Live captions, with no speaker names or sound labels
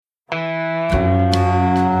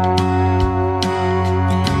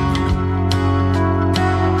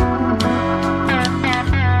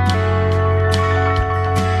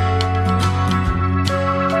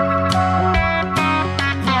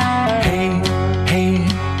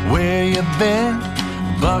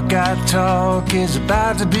Buckeye Talk is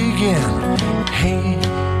about to begin. Hey,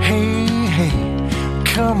 hey, hey,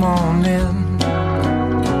 come on in.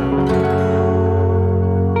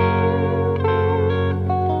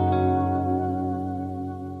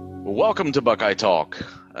 Welcome to Buckeye Talk,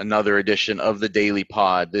 another edition of the Daily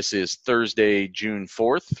Pod. This is Thursday, June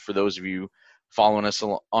 4th. For those of you following us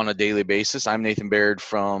on a daily basis, I'm Nathan Baird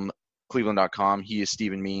from Cleveland.com. He is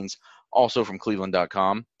Stephen Means, also from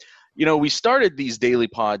Cleveland.com. You know, we started these daily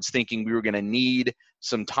pods thinking we were going to need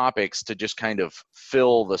some topics to just kind of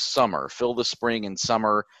fill the spring and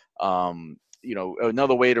summer.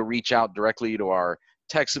 Another way to reach out directly to our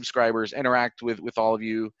tech subscribers, interact with all of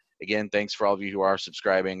you. Again, thanks for all of you who are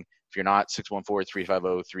subscribing. If you're not,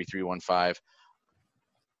 614-350-3315.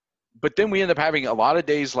 But then we end up having a lot of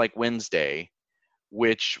days like Wednesday,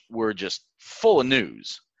 which were just full of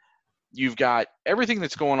news. You've got everything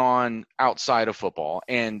that's going on outside of football,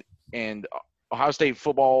 and Ohio State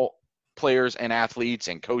football players and athletes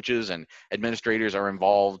and coaches and administrators are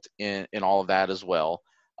involved in all of that as well.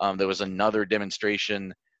 There was another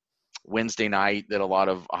demonstration Wednesday night that a lot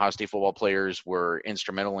of Ohio State football players were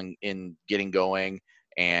instrumental in getting going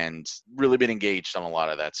and really been engaged on a lot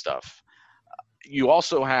of that stuff. You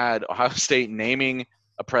also had Ohio State naming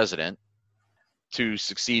a president to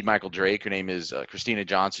succeed Michael Drake. Her name is Christina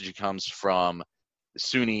Johnson. She comes from the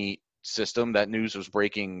SUNY system. That news was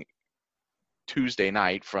breaking Tuesday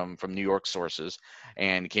night from New York sources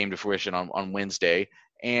and came to fruition on Wednesday.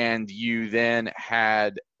 And you then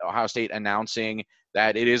had Ohio State announcing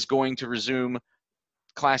that it is going to resume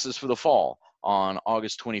classes for the fall on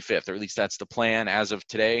August 25th, or at least that's the plan as of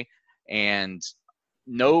today. And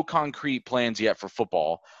no concrete plans yet for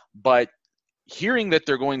football, but hearing that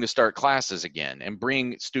they're going to start classes again and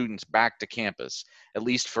bring students back to campus, at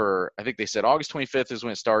least for, I think they said August 25th is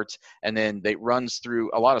when it starts, and then it runs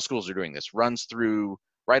through, a lot of schools are doing this, runs through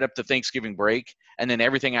right up to Thanksgiving break, and then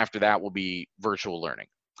everything after that will be virtual learning.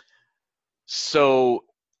 So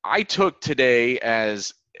I took today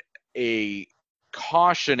as a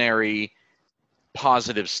cautionary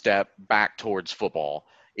positive step back towards football.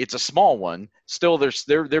 It's a small one. Still,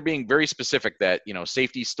 they're being very specific that, you know,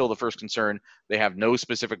 safety is still the first concern. They have no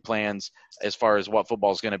specific plans as far as what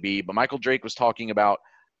football is going to be. But Michael Drake was talking about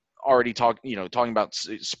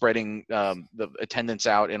spreading the attendance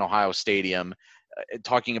out in Ohio Stadium,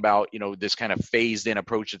 talking about, you know, this kind of phased in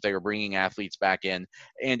approach that they were bringing athletes back in,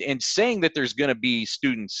 and saying that there's going to be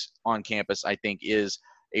students on campus, I think is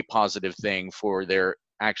a positive thing for there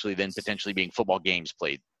actually then potentially being football games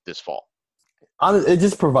played this fall. It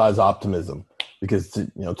just provides optimism because, to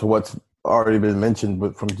what's already been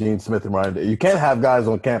mentioned from Gene Smith and Ryan, you can't have guys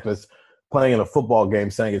on campus playing in a football game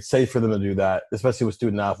saying it's safe for them to do that, especially with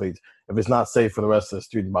student athletes, if it's not safe for the rest of the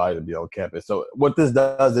student body to be on campus. So what this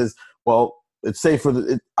does is, well, it's safe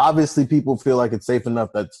obviously people feel like it's safe enough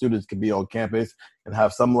that students can be on campus and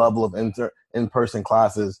have some level of in-person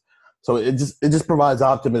classes. So it just provides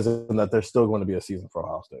optimism that there's still going to be a season for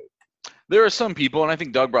Ohio State. There are some people, and I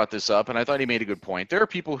think Doug brought this up, and I thought he made a good point. There are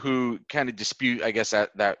people who kind of dispute, I guess,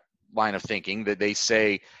 that line of thinking, that they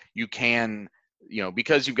say you can,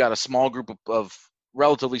 because you've got a small group of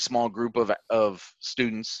relatively small group of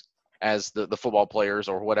students as the football players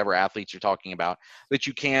or whatever athletes you're talking about, that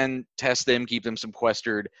you can test them, keep them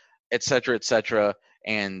sequestered, et cetera,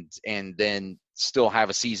 and then still have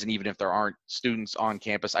a season even if there aren't students on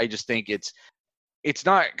campus. I just think it's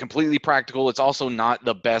not completely practical. It's also not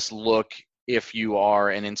the best look if you are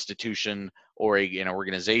an institution or an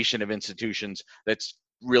organization of institutions that's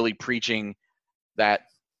really preaching that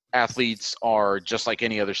athletes are just like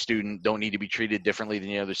any other student, don't need to be treated differently than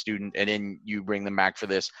any other student, and then you bring them back for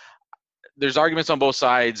this. There's arguments on both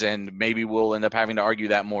sides, and maybe we'll end up having to argue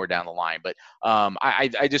that more down the line. But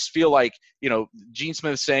I just feel like, Gene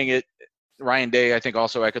Smith saying it, Ryan Day, I think,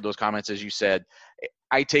 also echoed those comments, as you said.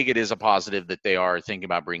 I take it as a positive that they are thinking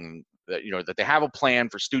about bringing that they have a plan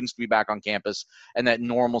for students to be back on campus and that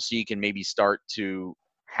normalcy can maybe start to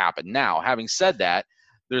happen. Now, having said that,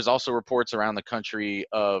 there's also reports around the country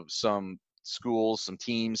of some schools, some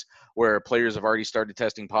teams where players have already started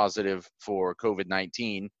testing positive for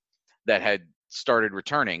COVID-19 that had started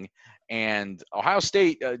returning. And Ohio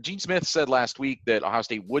State, Gene Smith said last week that Ohio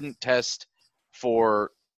State wouldn't test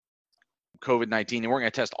for COVID-19. They weren't going to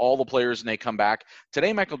test all the players when they come back.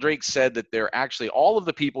 Today, Michael Drake said that they're actually all of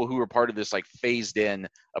the people who were part of this like phased in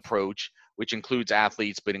approach, which includes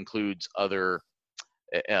athletes, but includes other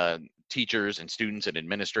teachers and students and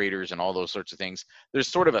administrators and all those sorts of things. There's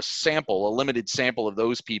sort of a limited sample of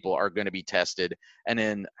those people are going to be tested. And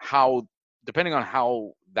then depending on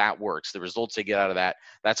how that works, the results they get out of that,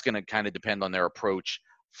 that's going to kind of depend on their approach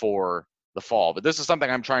for the fall. But this is something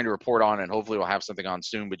I'm trying to report on, and hopefully we'll have something on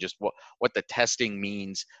soon, but just what the testing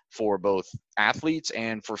means for both athletes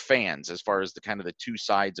and for fans as far as the kind of the two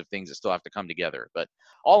sides of things that still have to come together. But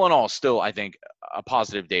all in all, still, I think a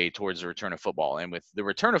positive day towards the return of football. And with the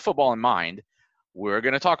return of football in mind, we're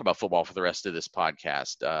going to talk about football for the rest of this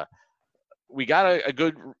podcast. We got a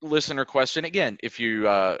good listener question. Again, if you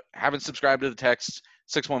haven't subscribed to the text,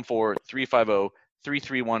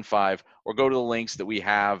 614-350-3315, or go to the links that we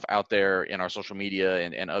have out there in our social media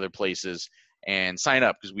and other places and sign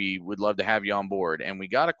up, because we would love to have you on board. And we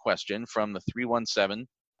got a question from the 317,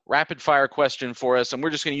 rapid fire question for us, and we're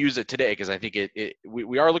just going to use it today because I think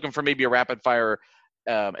we are looking for maybe a rapid fire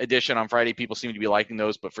edition on Friday. People seem to be liking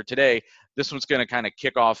those, but for today, this one's going to kind of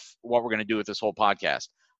kick off what we're going to do with this whole podcast.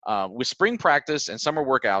 With spring practice and summer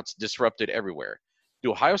workouts disrupted everywhere,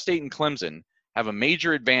 do Ohio State and Clemson have a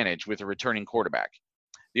major advantage with a returning quarterback?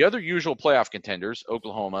 The other usual playoff contenders,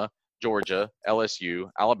 Oklahoma, Georgia, LSU,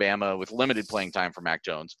 Alabama, with limited playing time for Mac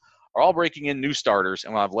Jones, are all breaking in new starters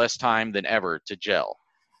and will have less time than ever to gel.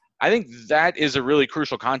 I think that is a really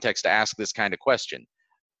crucial context to ask this kind of question.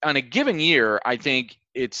 On a given year, I think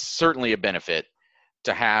it's certainly a benefit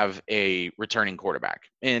to have a returning quarterback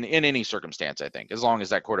in any circumstance, I think, as long as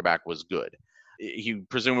that quarterback was good. He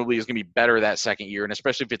presumably is going to be better that second year, and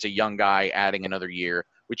especially if it's a young guy adding another year,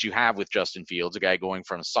 which you have with Justin Fields, a guy going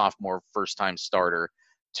from a sophomore first-time starter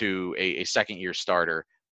to a second-year starter.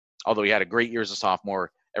 Although he had a great year as a sophomore,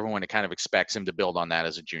 everyone kind of expects him to build on that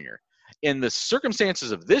as a junior. In the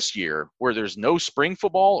circumstances of this year, where there's no spring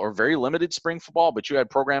football or very limited spring football, but you had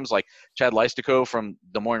programs like Chad Leistikow from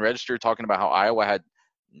Des Moines Register talking about how Iowa had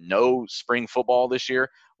no spring football this year.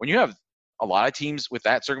 When you have a lot of teams with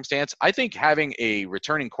that circumstance, I think having a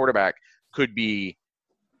returning quarterback could be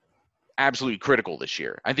absolutely critical this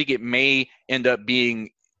year. I think it may end up being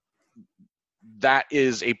that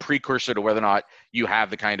is a precursor to whether or not you have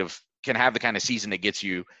can have the kind of season that gets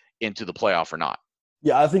you into the playoff or not.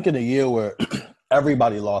 Yeah, I think in a year where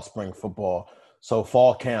everybody lost spring football, so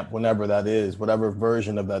fall camp, whenever that is, whatever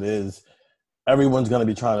version of that is, everyone's going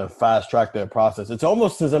to be trying to fast track their process. It's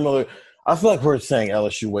almost similar. I feel like we're saying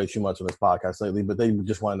LSU way too much on this podcast lately, but they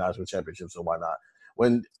just won a national championship, so why not?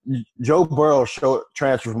 When Joe Burrow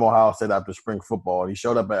transferred from Ohio State after spring football, he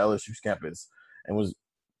showed up at LSU's campus and was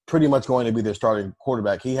pretty much going to be their starting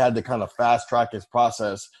quarterback. He had to kind of fast track his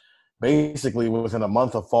process basically within a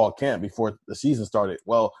month of fall camp before the season started.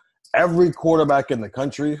 Well, every quarterback in the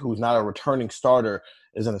country who's not a returning starter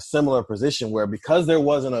is in a similar position where, because there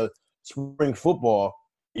wasn't a spring football,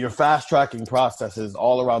 you're fast-tracking processes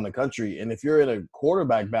all around the country. And if you're in a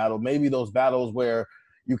quarterback battle, maybe those battles where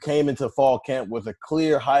you came into fall camp with a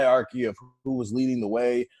clear hierarchy of who was leading the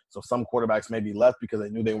way, so some quarterbacks maybe left because they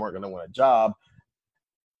knew they weren't going to win a job,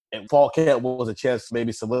 and fall camp was a chance to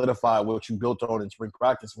maybe solidify what you built on in spring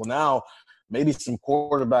practice. Well, now maybe some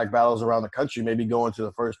quarterback battles around the country, maybe going to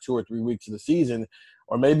the first 2 or 3 weeks of the season,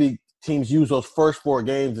 or maybe teams use those first 4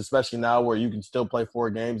 games, especially now where you can still play 4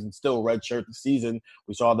 games and still redshirt the season.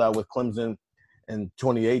 We saw that with Clemson in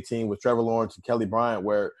 2018 with Trevor Lawrence and Kelly Bryant,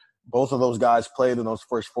 where both of those guys played in those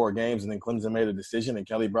first 4 games, and then Clemson made a decision and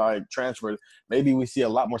Kelly Bryant transferred. Maybe we see a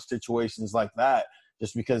lot more situations like that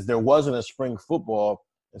just because there wasn't a spring football,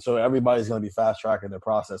 and so everybody's going to be fast-tracking their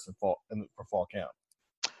process for fall camp.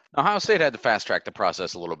 Ohio State had to fast-track the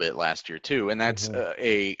process a little bit last year too, and that's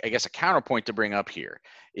I guess a counterpoint to bring up here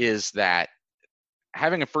is that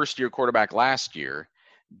having a first-year quarterback last year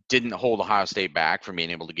didn't hold Ohio State back from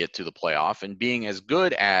being able to get to the playoff and being as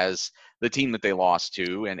good as the team that they lost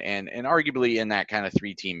to, and arguably in that kind of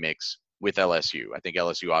 3-team mix with LSU. I think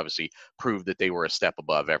LSU obviously proved that they were a step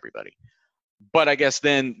above everybody. But I guess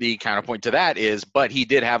then the counterpoint to that is, but he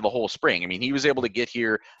did have the whole spring. I mean, he was able to get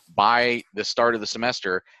here by the start of the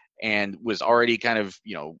semester and was already kind of,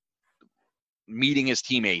 meeting his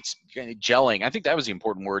teammates, gelling. I think that was the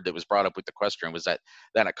important word that was brought up with the question, was that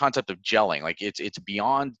concept of gelling. Like it's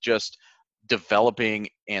beyond just developing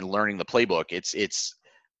and learning the playbook. It's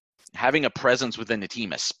having a presence within the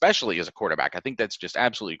team, especially as a quarterback. I think that's just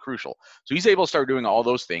absolutely crucial. So he's able to start doing all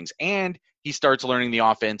those things, and he starts learning the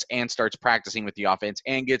offense and starts practicing with the offense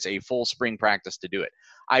and gets a full spring practice to do it.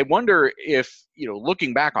 I wonder if,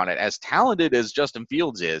 looking back on it, as talented as Justin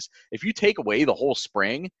Fields is, if you take away the whole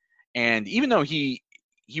spring, and even though he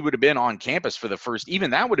would have been on campus for the first, even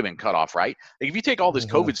that would have been cut off, right? Like if you take all this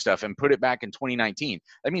COVID stuff and put it back in 2019,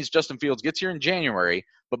 that means Justin Fields gets here in January,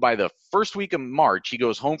 but by the first week of March, he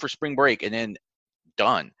goes home for spring break and then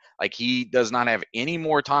done. Like he does not have any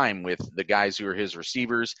more time with the guys who are his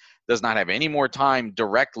receivers, does not have any more time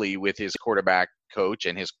directly with his quarterback coach,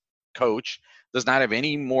 and his coach does not have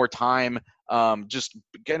any more time just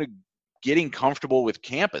kind of getting comfortable with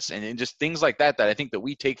campus and just things like that I think that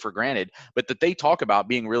we take for granted, but that they talk about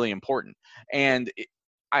being really important. And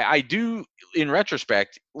I do, in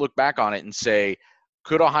retrospect, look back on it and say,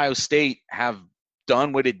 could Ohio State have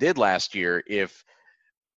done what it did last year if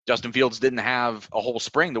Justin Fields didn't have a whole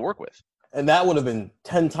spring to work with? And that would have been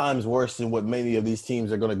 10 times worse than what many of these teams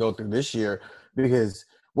are going to go through this year, because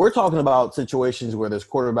we're talking about situations where there's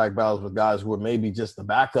quarterback battles with guys who are maybe just the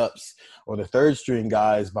backups or the third string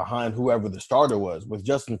guys behind whoever the starter was. With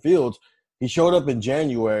Justin Fields, he showed up in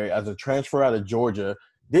January as a transfer out of Georgia,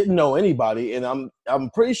 didn't know anybody, and I'm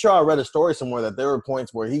pretty sure I read a story somewhere that there were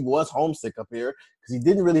points where he was homesick up here because he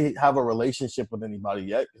didn't really have a relationship with anybody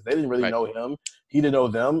yet because they didn't really know him. He didn't know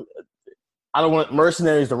them. I don't want –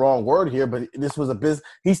 mercenary is the wrong word here, but this was a business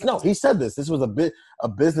 – he said this. This was a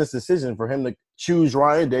business decision for him to choose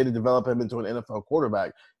Ryan Day to develop him into an NFL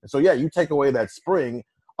quarterback. And so, yeah, you take away that spring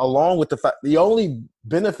along with the fact – the only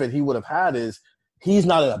benefit he would have had is he's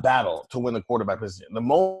not in a battle to win the quarterback position. The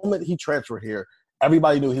moment he transferred here,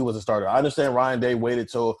 everybody knew he was a starter. I understand Ryan Day waited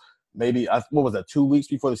till maybe 2 weeks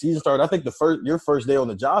before the season started. I think your first day on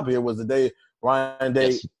the job here was the day Ryan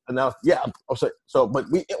Day announced. Yeah, so but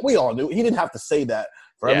we all knew he didn't have to say that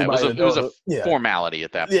for everybody. It was a formality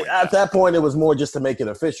at that point. Yeah, at that point, it was more just to make it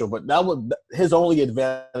official. But his only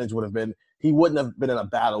advantage would have been he wouldn't have been in a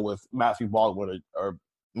battle with Matthew Baldwin or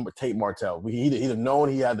Tate Martell. He'd have known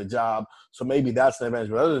he had the job, so maybe that's an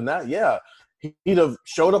advantage. But other than that, yeah. He'd have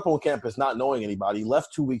showed up on campus not knowing anybody,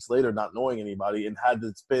 left 2 weeks later not knowing anybody, and had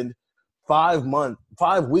to spend 5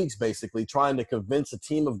 weeks basically trying to convince a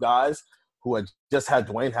team of guys who had just had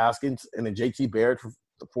Dwayne Haskins and then JT Barrett for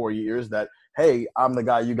 4 years that, hey, I'm the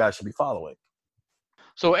guy you guys should be following.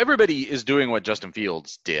 So everybody is doing what Justin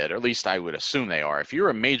Fields did, or at least I would assume they are. If you're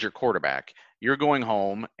a major quarterback, you're going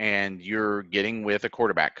home and you're getting with a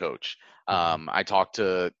quarterback coach. I talked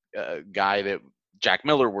to a guy that Jack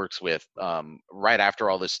Miller works with right after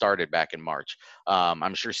all this started back in March.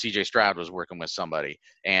 I'm sure CJ Stroud was working with somebody.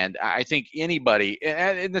 And I think anybody,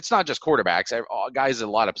 and it's not just quarterbacks, guys in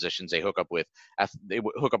a lot of positions they hook up with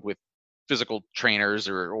physical trainers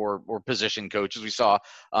or position coaches. We saw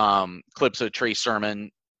clips of Trey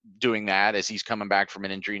Sermon doing that as he's coming back from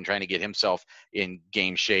an injury and trying to get himself in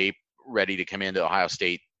game shape, ready to come into Ohio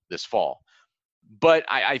State this fall. But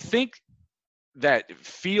I think that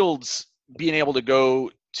Fields being able to go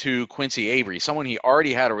to Quincy Avery, someone he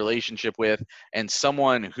already had a relationship with, and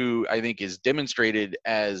someone who I think is demonstrated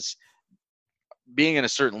as being in a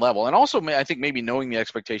certain level, and also I think maybe knowing the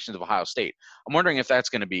expectations of Ohio State. I'm wondering if that's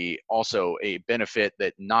going to be also a benefit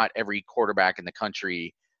that not every quarterback in the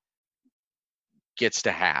country gets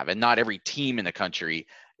to have, and not every team in the country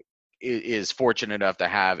is fortunate enough to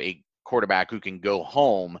have a quarterback who can go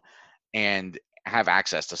home and have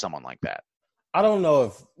access to someone like that. I don't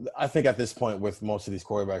know I think at this point with most of these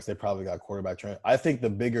quarterbacks, they probably got quarterback trainer. I think the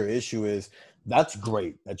bigger issue is that's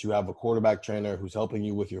great that you have a quarterback trainer who's helping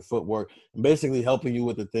you with your footwork and basically helping you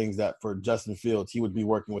with the things that for Justin Fields, he would be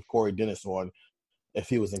working with Corey Dennis on if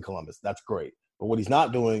he was in Columbus. That's great. But what he's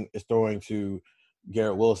not doing is throwing to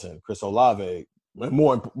Garrett Wilson, Chris Olave, but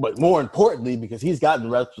more importantly, because he's gotten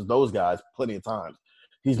reps with those guys plenty of times.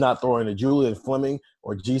 He's not throwing to Julian Fleming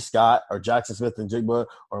or G. Scott or Jackson Smith-Njigba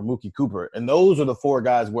or Mookie Cooper. And those are the four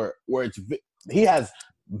guys where he has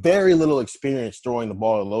very little experience throwing the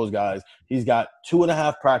ball to those guys. He's got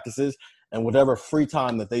 2.5 practices and whatever free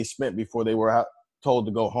time that they spent before they were told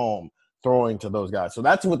to go home throwing to those guys. So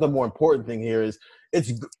that's what the more important thing here is.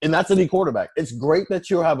 And that's any quarterback. It's great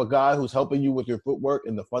that you have a guy who's helping you with your footwork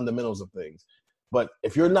and the fundamentals of things. But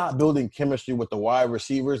if you're not building chemistry with the wide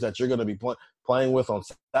receivers that you're going to be playing with on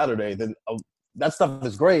Saturday, then that stuff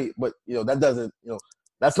is great. But, that doesn't,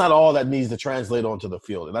 that's not all that needs to translate onto the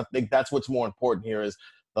field. And I think that's what's more important here is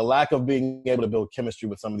the lack of being able to build chemistry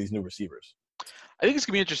with some of these new receivers. I think it's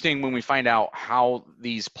going to be interesting when we find out how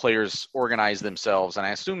these players organize themselves. And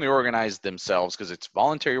I assume they organize themselves because it's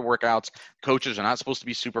voluntary workouts. Coaches are not supposed to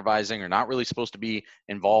be supervising or not really supposed to be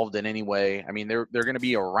involved in any way. I mean, they're going to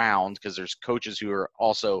be around because there's coaches who are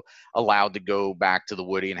also allowed to go back to the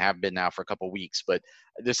Woody and have been now for a couple of weeks. But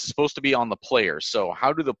this is supposed to be on the players. So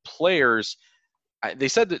how do the players – they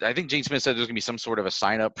said that – I think Gene Smith said there's going to be some sort of a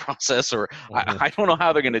sign-up process or I don't know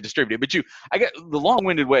how they're going to distribute it. But I get the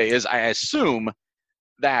long-winded way is I assume –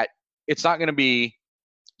 that it's not going to be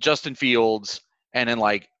Justin Fields and then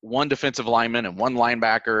like one defensive lineman and one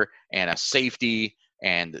linebacker and a safety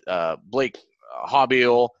and Blake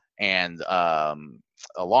Hobbill and a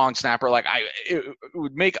long snapper. It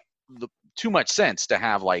would make too much sense to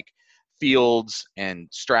have like Fields and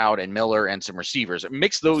Stroud and Miller and some receivers.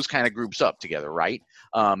 Mix those kind of groups up together, right?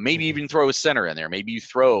 Maybe even throw a center in there. Maybe you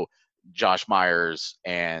throw Josh Myers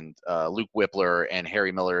and Luke Whippler and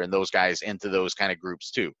Harry Miller and those guys into those kind of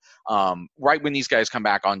groups too. Right when these guys come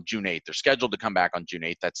back on June 8th, they're scheduled to come back on June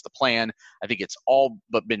 8th. That's the plan. I think it's all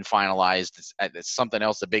but been finalized. It's something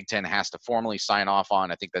else the Big Ten has to formally sign off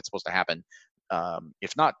on. I think that's supposed to happen,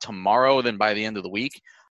 if not tomorrow, then by the end of the week.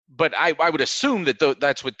 But I would assume that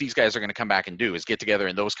that's what these guys are going to come back and do, is get together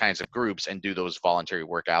in those kinds of groups and do those voluntary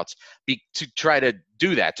workouts to try to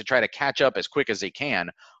do that, to try to catch up as quick as they can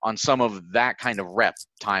on some of that kind of rep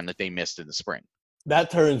time that they missed in the spring.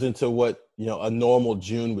 That turns into what, a normal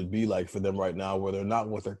June would be like for them right now, where they're not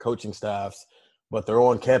with their coaching staffs, but they're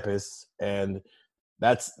on campus. And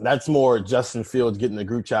that's more Justin Fields getting a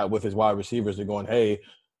group chat with his wide receivers and going, hey,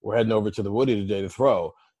 we're heading over to the Woody today to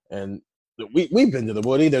throw. And we've been to the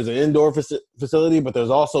Woody. There's an indoor facility, but there's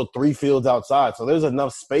also 3 fields outside. So there's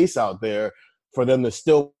enough space out there for them to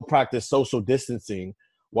still practice social distancing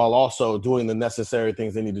while also doing the necessary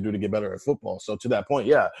things they need to do to get better at football. So to that point,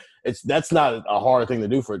 yeah, that's not a hard thing to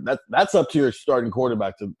do for that. That's up to your starting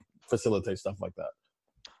quarterback to facilitate stuff like that.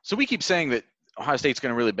 So we keep saying that Ohio State's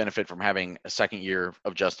going to really benefit from having a second year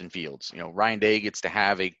of Justin Fields. Ryan Day gets to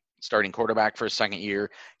have a starting quarterback for a second year.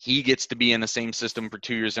 He gets to be in the same system for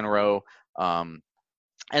 2 years in a row. And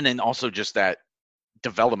then also just that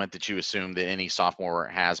development that you assume that any sophomore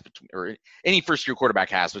has or any first year quarterback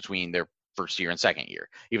has between their first year and second year,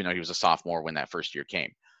 even though he was a sophomore when that first year came.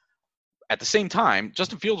 At the same time,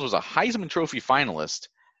 Justin Fields was a Heisman Trophy finalist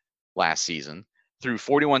last season, threw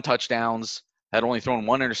 41 touchdowns, had only thrown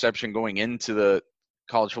 1 interception going into the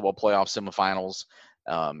college football playoff semifinals,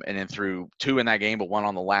 and then threw 2 in that game, but 1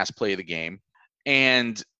 on the last play of the game.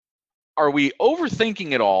 And are we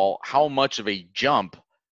overthinking at all how much of a jump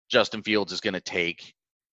Justin Fields is going to take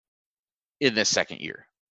in this second year?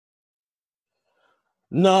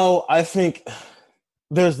 No, I think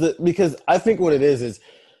because I think what it is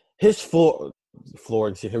his floor.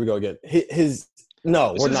 Here we go again. This has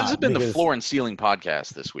been the floor and ceiling podcast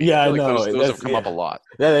this week. Yeah, I know. Those have come up a lot.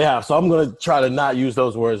 Yeah, they have. So I'm going to try to not use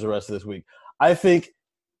those words the rest of this week. I think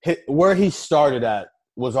where he started at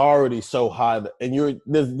was already so high, and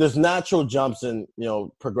there's natural jumps in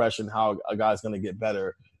progression, how a guy's going to get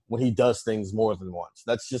better when he does things more than once.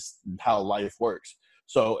 That's just how life works.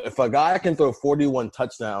 So if a guy can throw 41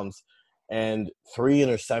 touchdowns and 3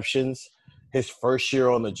 interceptions his first year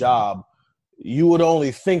on the job, you would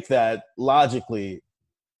only think that logically,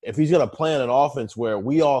 if he's going to plan an offense where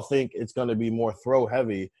we all think it's going to be more throw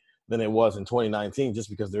heavy than it was in 2019, just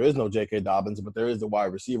because there is no J.K. Dobbins, but there is the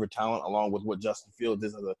wide receiver talent along with what Justin Fields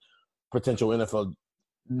is as a potential NFL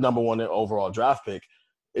number 1 overall draft pick.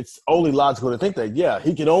 It's only logical to think that, yeah,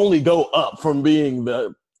 he can only go up from being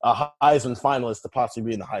a Heisman finalist to possibly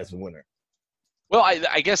being the Heisman winner. Well,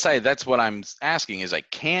 I guess that's what I'm asking is,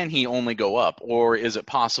 can he only go up, or is it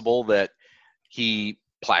possible that he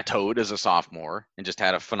plateaued as a sophomore and just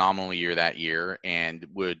had a phenomenal year that year and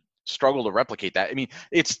would struggle to replicate that? I mean,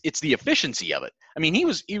 it's the efficiency of it. I mean, he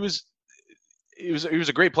was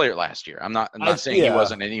a great player last year. I'm not saying he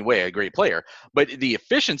wasn't in any way a great player, but the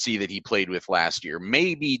efficiency that he played with last year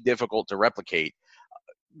may be difficult to replicate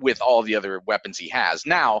with all the other weapons he has.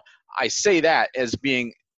 Now, I say that as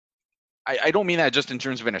being I don't mean that just in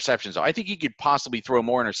terms of interceptions, though. I think he could possibly throw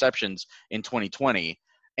more interceptions in 2020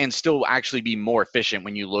 and still actually be more efficient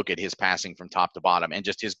when you look at his passing from top to bottom and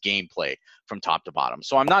just his gameplay from top to bottom.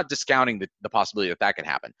 So I'm not discounting the possibility that could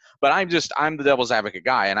happen. But I'm the devil's advocate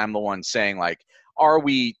guy, and I'm the one saying, are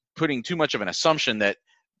we putting too much of an assumption that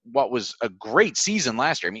what was a great season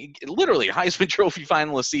last year, I mean, literally a Heisman Trophy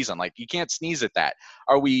finalist season, you can't sneeze at that.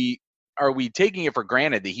 Are we taking it for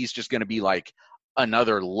granted that he's just going to be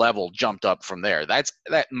another level jumped up from there? That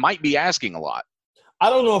might be asking a lot. I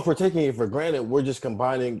don't know if we're taking it for granted. We're just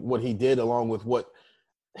combining what he did along with what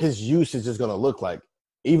his usage is going to look like.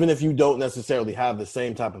 Even if you don't necessarily have the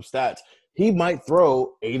same type of stats, he might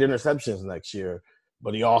throw 8 interceptions next year,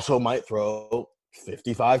 but he also might throw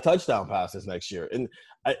 55 touchdown passes next year. And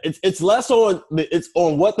it's less on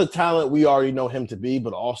what the talent we already know him to be,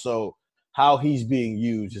 but also how he's being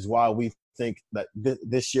used is why we think that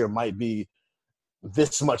this year might be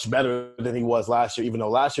this much better than he was last year, even though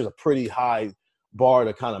last year's a pretty high bar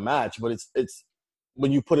to kind of match. But it's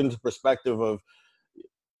when you put it into perspective of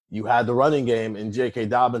you had the running game in J.K.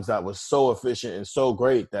 Dobbins that was so efficient and so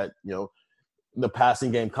great that, the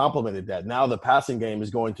passing game complemented that. Now the passing game is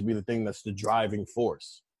going to be the thing that's the driving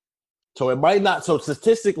force. So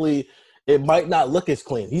statistically, it might not look as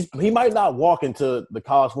clean. He might not walk into the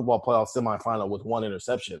college football playoff semifinal with 1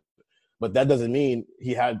 interception, but that doesn't mean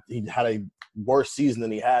he had a worse season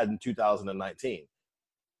than he had in 2019.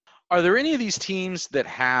 Are there any of these teams that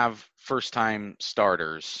have first-time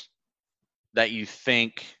starters that you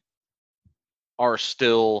think are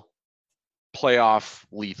still playoff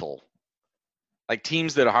lethal? Like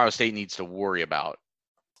teams that Ohio State needs to worry about.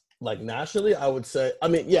 Like nationally, I would say,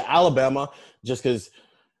 Alabama, just because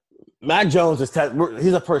Mac Jones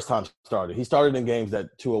he's a first-time starter. He started in games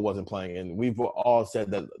that Tua wasn't playing, and we've all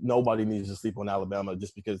said that nobody needs to sleep on Alabama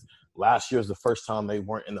just because last year is the first time they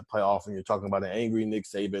weren't in the playoff, and you're talking about an angry Nick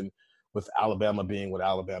Saban with Alabama being what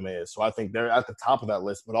Alabama is. So I think they're at the top of that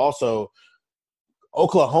list, but also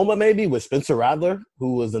Oklahoma maybe with Spencer Rattler,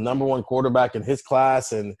 who was the number one quarterback in his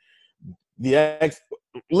class, and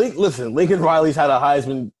Lincoln Riley's had a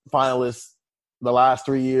Heisman finalist the last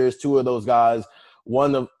 3 years. Two of those guys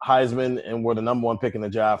won the Heisman and were the number one pick in the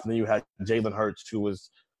draft. And then you had Jalen Hurts, who was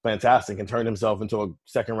fantastic and turned himself into a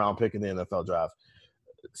second-round pick in the NFL draft.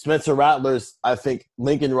 Spencer Rattler's, I think,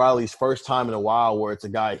 Lincoln Riley's first time in a while where it's a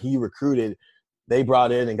guy he recruited, they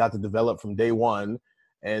brought in and got to develop from day one.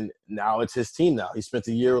 And now it's his team now. He spent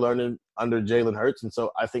a year learning under Jalen Hurts. And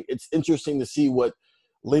so I think it's interesting to see what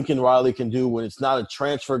Lincoln Riley can do when it's not a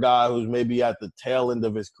transfer guy who's maybe at the tail end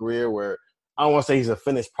of his career where I don't want to say he's a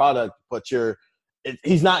finished product, but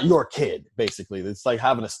he's not your kid, basically. It's like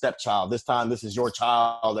having a stepchild. This time, this is your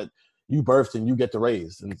child that you birthed and you get to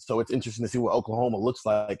raise. And so it's interesting to see what Oklahoma looks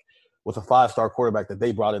like with a five-star quarterback that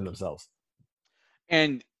they brought in themselves.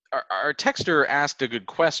 And our texter asked a good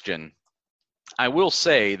question. I will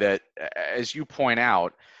say that, as you point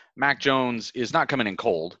out, Mac Jones is not coming in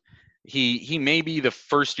cold. He may be the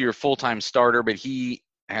first-year full-time starter, but he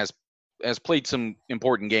has played some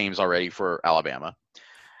important games already for Alabama.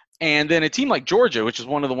 And then a team like Georgia, which is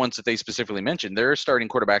one of the ones that they specifically mentioned, their starting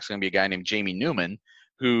quarterback is going to be a guy named Jamie Newman,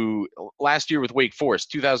 who last year with Wake Forest,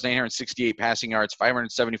 2,868 passing yards,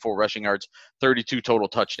 574 rushing yards, 32 total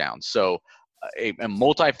touchdowns. So a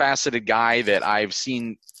multifaceted guy that I've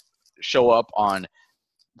seen show up on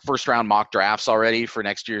first-round mock drafts already for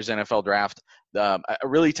next year's NFL draft. A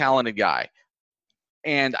really talented guy.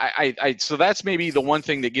 And so that's maybe the one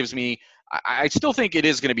thing that gives me – I still think it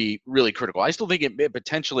is going to be really critical. I still think it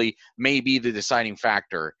potentially may be the deciding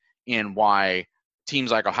factor in why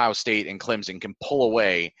teams like Ohio State and Clemson can pull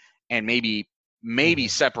away and maybe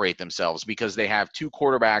separate themselves because they have two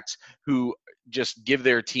quarterbacks who just give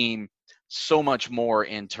their team so much more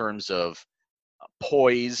in terms of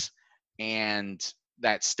poise and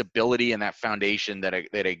that stability and that foundation that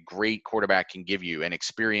a great quarterback can give you, an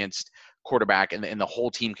experienced quarterback, and the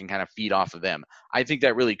whole team can kind of feed off of them. I think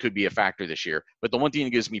that really could be a factor this year. But the one thing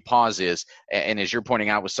that gives me pause is, and as you're pointing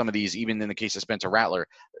out with some of these, even in the case of Spencer Rattler,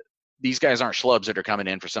 these guys aren't schlubs that are coming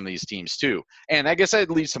in for some of these teams too. And I guess that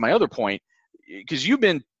leads to my other point, because you've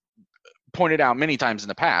been pointed out many times in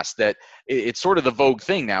the past that it's sort of the vogue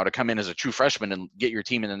thing now to come in as a true freshman and get your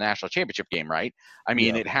team in the national championship game, right? I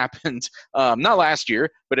mean, It happened not last year,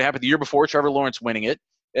 but it happened the year before, Trevor Lawrence winning it.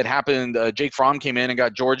 It happened, Jake Fromm came in and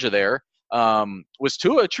got Georgia there. Was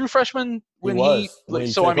Tua a true freshman when he was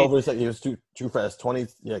true freshman,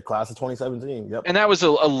 class of 2017. Yep. And that was a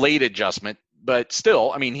late adjustment, but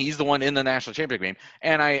still, I mean, he's the one in the national championship game.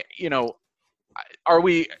 And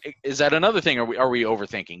is that another thing? Are we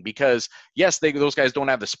overthinking? Because yes, those guys don't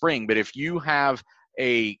have the spring, but if you have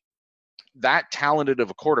that talented of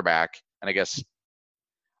a quarterback, and I guess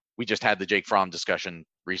we just had the Jake Fromm discussion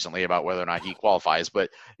recently about whether or not he qualifies, but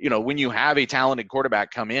when you have a talented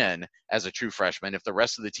quarterback come in as a true freshman, if the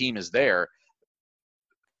rest of the team is there,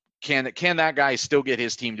 can that guy still get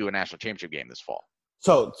his team to a national championship game this fall?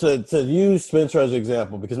 So to use Spencer as an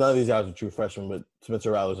example, because none of these guys are true freshmen, but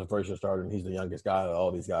Spencer Rattler's a first-year starter, and he's the youngest guy of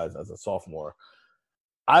all these guys as a sophomore.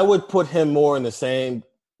 I would put him more in the same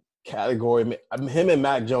category. Him and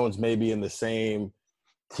Mac Jones may be in the same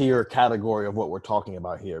tier category of what we're talking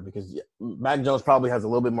about here, because Mac Jones probably has a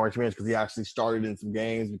little bit more experience because he actually started in some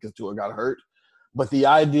games because Tua got hurt. But the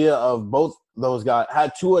idea of both those guys,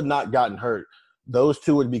 had Tua not gotten hurt, those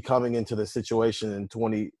two would be coming into the situation in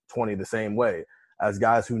 2020 the same way, as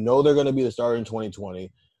guys who know they're going to be the starter in 2020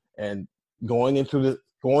 and going through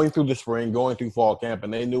the spring, going through fall camp,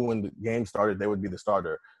 and they knew when the game started they would be the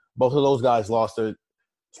starter. Both of those guys lost their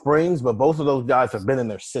springs, but both of those guys have been in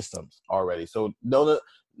their systems already. So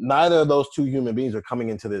neither of those two human beings are coming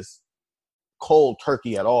into this cold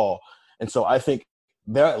turkey at all. And so I think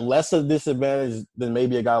they're at less of a disadvantage than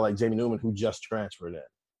maybe a guy like Jamie Newman who just transferred in.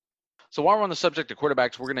 So while we're on the subject of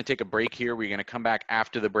quarterbacks, we're going to take a break here. We're going to come back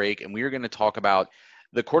after the break, and we are going to talk about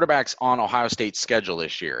the quarterbacks on Ohio State's schedule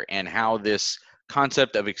this year and how this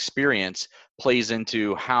concept of experience plays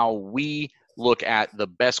into how we look at the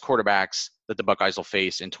best quarterbacks that the Buckeyes will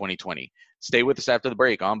face in 2020. Stay with us after the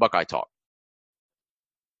break on Buckeye Talk.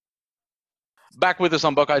 Back with us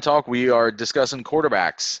on Buckeye Talk, we are discussing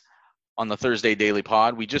quarterbacks on the Thursday Daily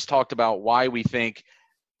Pod. We just talked about why we think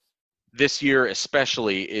this year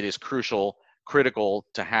especially it is critical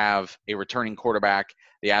to have a returning quarterback,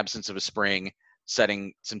 the absence of a spring,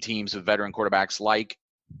 setting some teams with veteran quarterbacks like,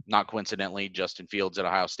 not coincidentally, Justin Fields at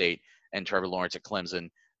Ohio State and Trevor Lawrence at Clemson,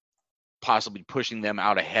 possibly pushing them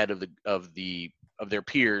out ahead of their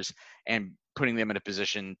peers and putting them in a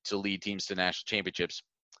position to lead teams to national championships.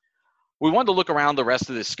 We wanted to look around the rest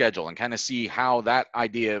of this schedule and kind of see how that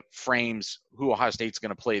idea frames who Ohio State's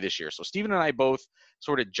going to play this year. So Stephen and I both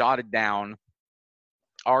sort of jotted down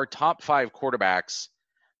our top 5 quarterbacks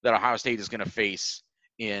that Ohio State is going to face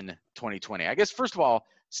in 2020. I guess, first of all,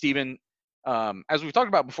 Stephen, as we've talked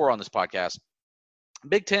about before on this podcast,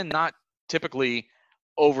 Big Ten not typically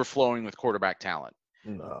overflowing with quarterback talent.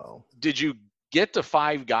 No. Did you get to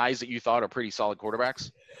 5 guys that you thought are pretty solid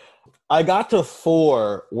quarterbacks? I got to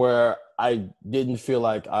 4 where I didn't feel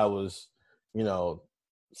like I was,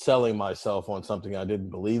 selling myself on something I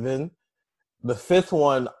didn't believe in. The 5th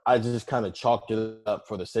one, I just kind of chalked it up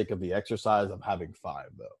for the sake of the exercise of having 5,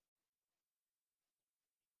 though.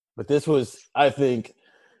 But this was, I think,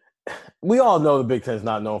 we all know the Big Ten is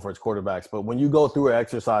not known for its quarterbacks, but when you go through an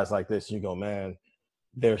exercise like this, you go, man,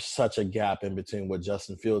 there's such a gap in between what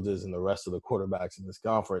Justin Fields is and the rest of the quarterbacks in this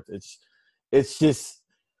conference. It's just –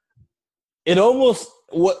 it almost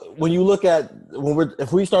when you look at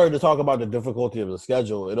if we started to talk about the difficulty of the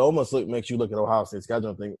schedule, it almost makes you look at Ohio State's schedule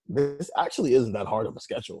and think this actually isn't that hard of a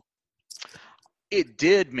schedule. It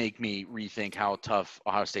did make me rethink how tough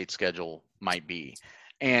Ohio State's schedule might be.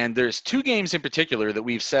 And there's 2 games in particular that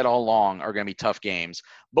we've said all along are going to be tough games.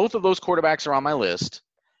 Both of those quarterbacks are on my list.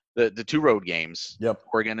 The 2 road games, yep.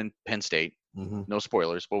 Oregon and Penn State. Mm-hmm. No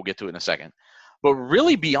spoilers, but we'll get to it in a second. But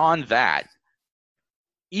really beyond that,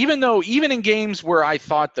 even in games where I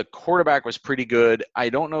thought the quarterback was pretty good, I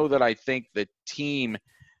don't know that I think the team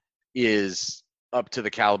is up to the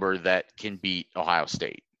caliber that can beat Ohio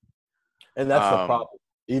State. And that's the problem.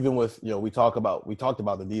 Even with, we talked about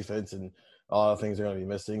the defense and all the things they're going to be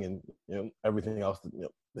missing and, everything else,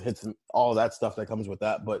 the hits and all that stuff that comes with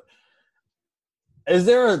that. But is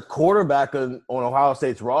there a quarterback on Ohio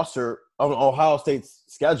State's roster, on Ohio State's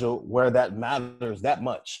schedule, where that matters that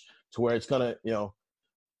much to where it's going to,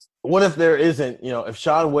 what if there isn't, if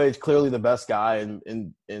Shaun Wade's clearly the best guy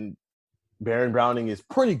and Baron Browning is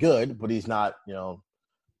pretty good, but he's not,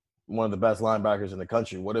 one of the best linebackers in the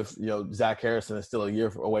country. What if, Zach Harrison is still a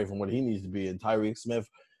year away from what he needs to be, and Tyreek Smith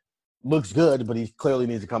looks good, but he clearly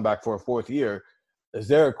needs to come back for a 4th year? Is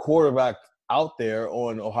there a quarterback out there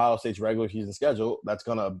on Ohio State's regular season schedule that's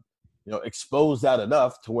going to, expose that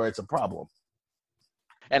enough to where it's a problem?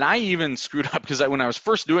 And I even screwed up because when I was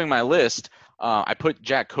first doing my list, I put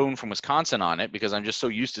Jack Cohn from Wisconsin on it because I'm just so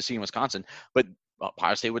used to seeing Wisconsin. But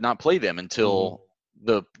Ohio State would not play them until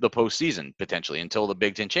the postseason, potentially, until the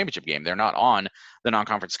Big Ten championship game. They're not on the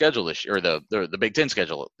non-conference schedule this year, or the Big Ten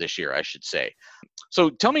schedule this year, I should say. So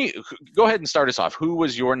tell me, go ahead and start us off. Who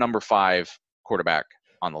was your number 5 quarterback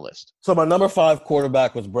on the list? So my number 5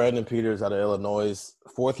 quarterback was Brandon Peters out of Illinois,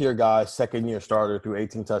 4th-year guy, 2d-year starter, threw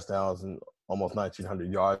 18 touchdowns and almost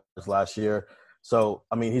 1,900 yards last year. So,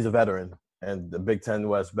 he's a veteran and the Big Ten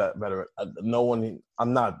West veteran.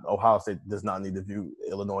 Ohio State does not need to view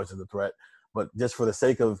Illinois as a threat. But just for the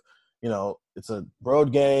sake of, it's a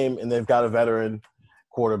road game and they've got a veteran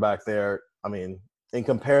quarterback there. In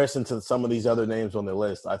comparison to some of these other names on the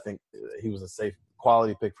list, I think he was a safe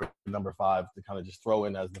quality pick for number 5 to kind of just throw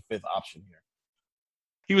in as the 5th option here.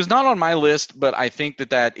 He was not on my list, but I think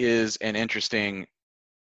that is an interesting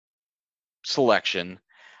selection.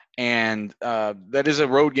 And that is a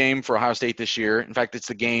road game for Ohio State this year. In fact, it's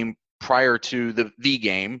the game prior to the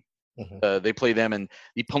game. Mm-hmm. They play them in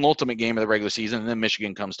the penultimate game of the regular season, and then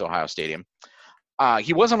Michigan comes to Ohio Stadium.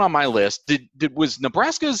 He wasn't on my list. Was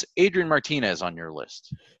Nebraska's Adrian Martinez on your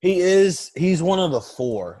list? He is. He's one of the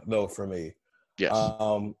 4, though, for me. Yes.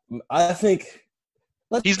 I think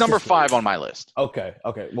he's number 5 on my list. Okay.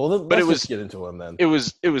 Well, let's get into him then. It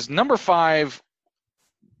was number 5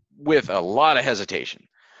 with a lot of hesitation.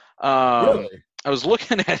 Really? I was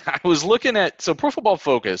looking at so Pro Football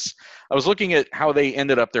Focus. I was looking at how they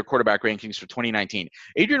ended up their quarterback rankings for 2019.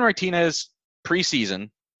 Adrian Martinez preseason,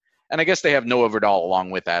 and I guess they have Noah Verdal along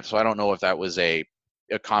with that. So I don't know if that was a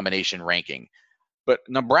combination ranking. But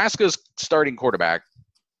Nebraska's starting quarterback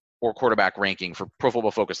or quarterback ranking for Pro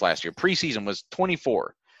Football Focus last year preseason was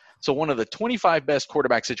 24. So one of the 25 best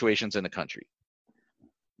quarterback situations in the country.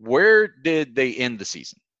 Where did they end the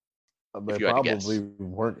season? They probably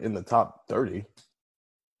weren't in the top 30.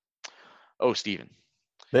 Oh, Steven.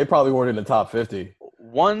 They probably weren't in the top 50.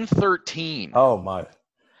 113. Oh, my.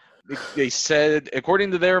 They said,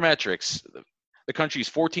 according to their metrics, the country's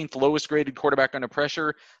 14th lowest graded quarterback under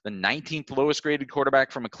pressure, the 19th lowest graded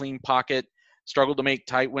quarterback from a clean pocket, struggled to make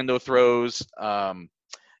tight window throws.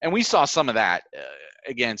 And we saw some of that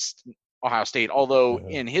against Ohio State, although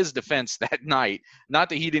in his defense that night, not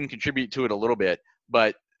that he didn't contribute to it a little bit,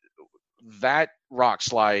 but that rock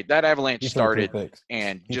slide, that avalanche started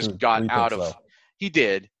and just got out of – he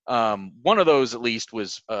did. One of those, at least,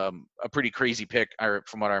 was a pretty crazy pick,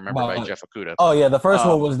 from what I remember, by Jeff Okudah. Oh, yeah, the first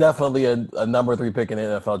one was definitely a number 3 pick in the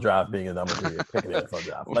NFL draft being a number 3 pick in the NFL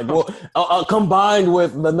draft. Like, well, combined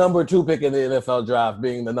with the number 2 pick in the NFL draft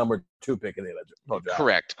being the number 2 pick in the NFL draft.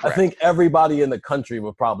 Correct. I think everybody in the country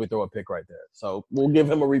would probably throw a pick right there. So we'll give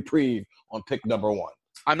him a reprieve on pick number 1.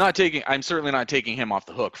 I'm certainly not taking him off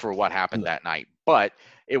the hook for what happened that night, but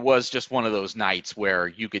it was just one of those nights where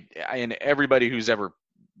you could, and everybody who's ever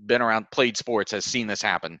been around, played sports, has seen this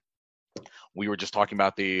happen. We were just talking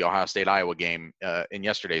about the Ohio State-Iowa game in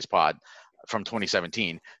yesterday's pod from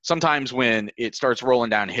 2017. Sometimes when it starts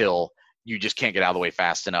rolling downhill, you just can't get out of the way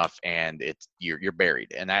fast enough, and you're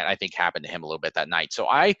buried. And that, I think, happened to him a little bit that night. So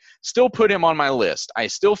I still put him on my list. I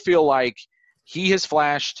still feel like he has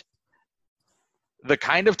flashed the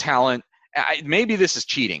kind of talent. Maybe this is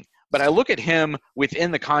cheating, but I look at him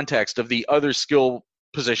within the context of the other skill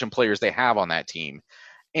position players they have on that team,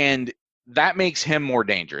 and that makes him more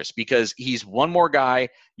dangerous because he's one more guy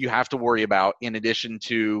you have to worry about in addition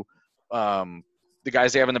to the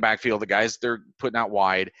guys they have in the backfield, the guys they're putting out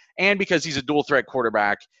wide, and because he's a dual threat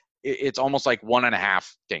quarterback, it's almost like 1.5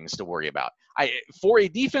 things to worry about. For a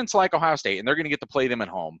defense like Ohio State, and they're going to get to play them at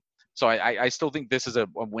home, so I still think this is a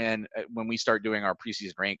win when we start doing our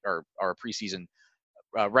preseason rank or our preseason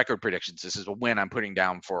record predictions. This is a win I'm putting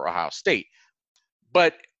down for Ohio State.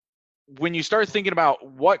 But when you start thinking about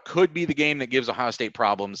what could be the game that gives Ohio State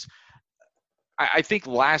problems, I think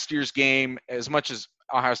last year's game, as much as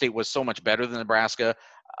Ohio State was so much better than Nebraska,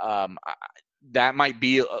 that might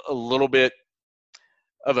be a little bit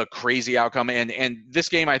of a crazy outcome. And this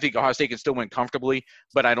game, I think Ohio State can still win comfortably,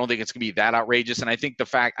 but I don't think it's going to be that outrageous. And I think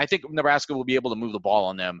Nebraska will be able to move the ball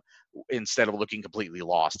on them instead of looking completely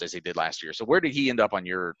lost as they did last year. So where did he end up on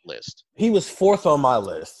your list? He was 4th on my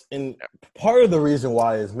list. And part of the reason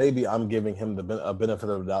why is maybe I'm giving him a benefit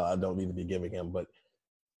of the doubt I don't need to be giving him. But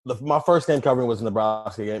my first game covering was the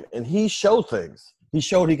Nebraska game, and he showed things. He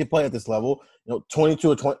showed he could play at this level.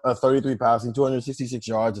 22 of 33 passing, 266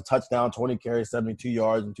 yards, a touchdown, 20 carries, 72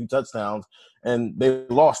 yards, and 2 touchdowns. And they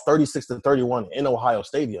lost 36-31 in Ohio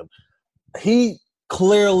Stadium. He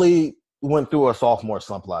clearly went through a sophomore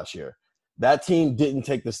slump last year. That team didn't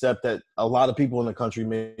take the step that a lot of people in the country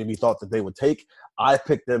maybe thought that they would take. I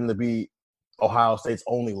picked them to be Ohio State's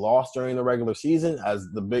only loss during the regular season as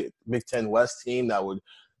the Big Ten West team that would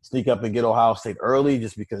sneak up and get Ohio State early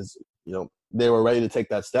just because, they were ready to take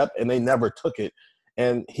that step, and they never took it.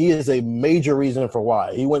 And he is a major reason for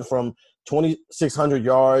why. He went from 2,600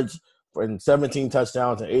 yards and 17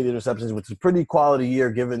 touchdowns and 8 interceptions, which is a pretty quality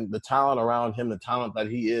year given the talent around him, the talent that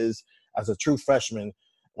he is as a true freshman,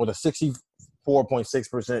 with a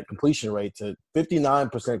 64.6% completion rate to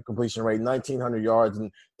 59% completion rate, 1,900 yards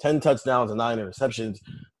and 10 touchdowns and 9 interceptions.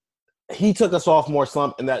 He took a sophomore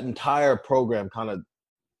slump, and that entire program kind of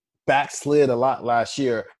backslid a lot last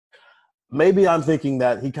year. Maybe I'm thinking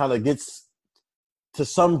that he kind of gets to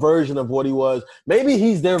some version of what he was. Maybe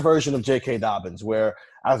he's their version of J.K. Dobbins, where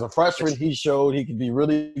as a freshman he showed he could be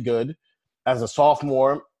really good. As a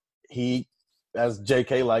sophomore, he, as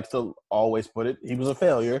J.K. likes to always put it, he was a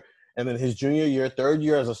failure. And then his junior year, third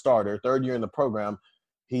year as a starter, third year in the program,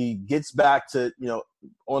 he gets back to,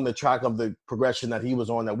 on the track of the progression that he was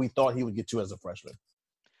on that we thought he would get to as a freshman.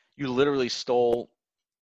 You literally stole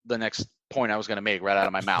the next point I was going to make right out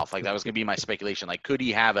of my mouth. Like, that was going to be my speculation. Like, could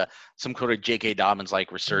he have some kind of J.K. Dobbins like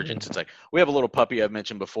resurgence? It's like, we have a little puppy I've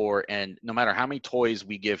mentioned before, and no matter how many toys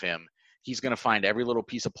we give him, he's going to find every little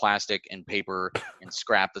piece of plastic and paper and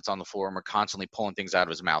scrap that's on the floor, and we're constantly pulling things out of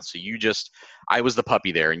his mouth. So I was the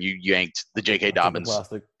puppy there, and you yanked the J.K. Dobbins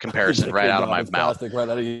comparison right out of my mouth. Plastic right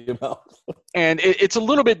out of your mouth. And it's a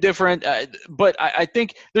little bit different, but I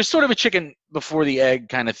think there's sort of a chicken before the egg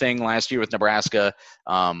kind of thing last year with Nebraska.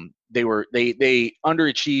 They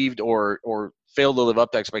underachieved or failed to live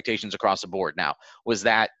up to expectations across the board. Now,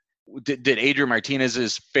 did Adrian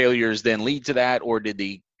Martinez's failures then lead to that, or did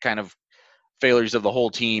the kind of failures of the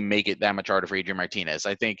whole team make it that much harder for Adrian Martinez?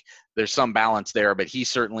 I think there's some balance there, but he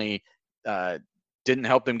certainly didn't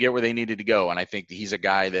help them get where they needed to go. And I think he's a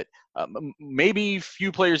guy that maybe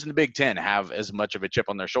few players in the Big Ten have as much of a chip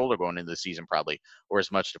on their shoulder going into the season, probably, or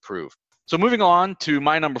as much to prove. So moving on to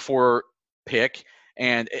my number 4 pick,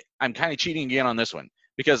 and I'm kind of cheating again on this one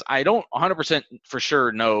because I don't 100% for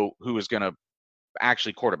sure know who is going to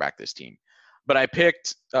actually quarterback this team. But I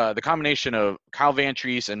picked the combination of Kyle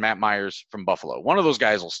Vantrease and Matt Myers from Buffalo. One of those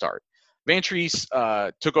guys will start. Vantrease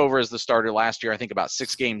took over as the starter last year, I think about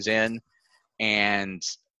 6 games in, and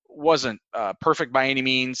wasn't perfect by any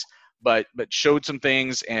means, but showed some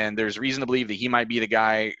things, and there's reason to believe that he might be the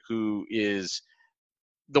guy who is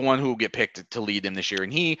the one who will get picked to lead them this year.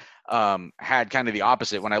 And he had kind of the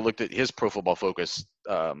opposite when I looked at his Pro Football Focus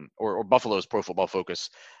or Buffalo's Pro Football Focus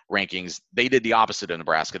rankings. They did the opposite of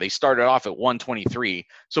Nebraska. They started off at 123.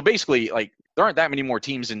 So basically, like, there aren't that many more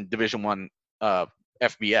teams in Division I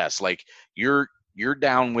FBS. Like, you're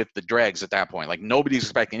down with the dregs at that point. Like, nobody's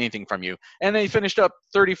expecting anything from you. And they finished up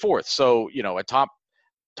 34th. So, a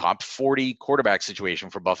top 40 quarterback situation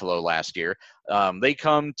for Buffalo last year. They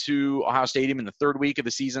come to Ohio Stadium in the 3rd week of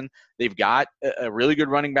the season. They've got a really good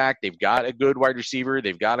running back. They've got a good wide receiver.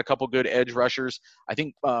 They've got a couple good edge rushers. I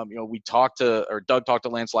think, Doug talked to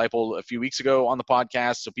Lance Leipold a few weeks ago on the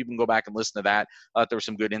podcast, so people can go back and listen to that. There was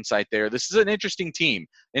some good insight there. This is an interesting team,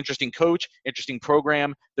 interesting coach, interesting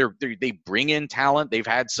program. They bring in talent. They've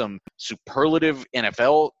had some superlative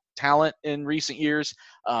NFL talent in recent years.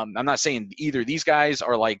 I'm not saying either these guys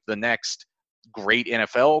are like the next great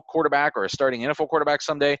NFL quarterback or a starting NFL quarterback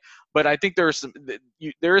someday, but I think there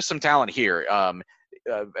is some talent here. And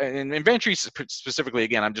Vantrease specifically,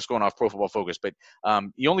 again, I'm just going off Pro Football Focus, but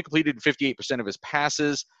he only completed 58% of his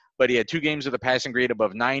passes, but he had 2 games with a passing grade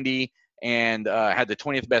above 90 and had the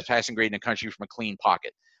 20th best passing grade in the country from a clean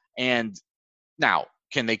pocket. And now,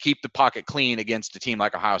 can they keep the pocket clean against a team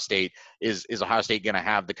like Ohio State? Is Ohio State going to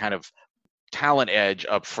have the kind of talent edge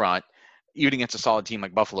up front, even against a solid team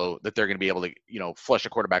like Buffalo, that they're going to be able to, flush a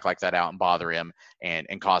quarterback like that out and bother him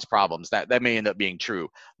and cause problems? That may end up being true.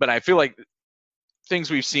 But I feel like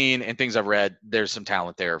things we've seen and things I've read, there's some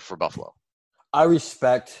talent there for Buffalo. I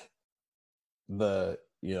respect the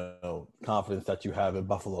confidence that you have in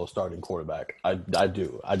Buffalo starting quarterback. I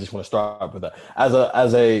do. I just want to start with that.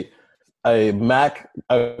 As a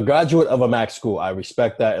graduate of a MAC school, I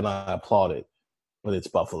respect that and I applaud it, but it's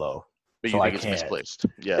Buffalo. But you think it's misplaced?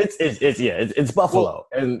 Yeah, it's Buffalo,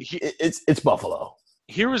 and it's Buffalo.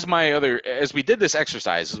 Here was my other. As we did this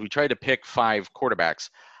exercise, as we tried to pick 5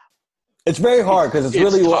 quarterbacks, it's very hard because it's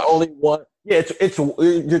really tough. Only one. Yeah, it's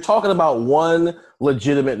you're talking about one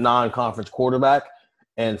legitimate non-conference quarterback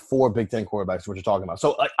and 4 Big Ten quarterbacks. What you're talking about.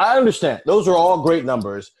 So I understand those are all great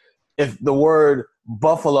numbers. If the word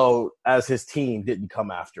Buffalo as his team didn't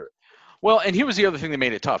come after it. Well, and here was the other thing that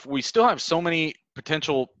made it tough. We still have so many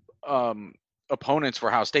potential opponents for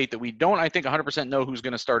Ohio State that we don't, I think, 100% know who's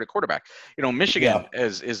going to start at quarterback. Michigan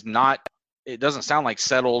is not – it doesn't sound like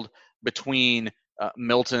settled between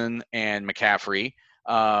Milton and McCaffrey.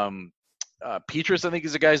 Petrus, I think,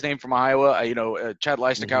 is a guy's name from Iowa. Chad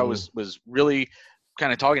Leistikow was really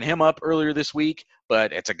kind of talking him up earlier this week,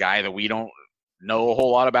 but it's a guy that we don't know a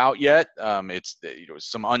whole lot about yet. It's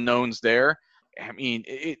some unknowns there. I mean,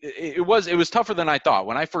 it was tougher than I thought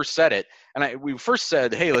when I first said it. And we first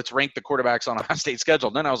said, hey, let's rank the quarterbacks on Ohio State schedule.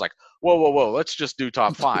 And then I was like, whoa, let's just do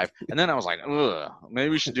top 5. And then I was like, maybe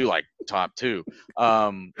we should do like top 2.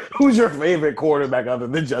 Who's your favorite quarterback other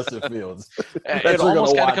than Justin Fields? It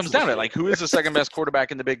almost kind of comes down to it. Like, who is the second best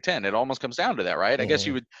quarterback in the Big Ten? It almost comes down to that, right? I guess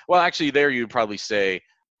you would. Well, actually, there you'd probably say.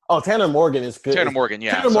 Oh, Tanner Morgan is good. Tanner Morgan,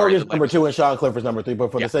 yeah. Tanner Morgan's number 2 and Sean Clifford's number 3.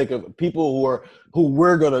 But for the sake of people who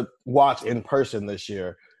we're going to watch in person this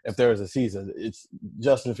year, if there is a season, it's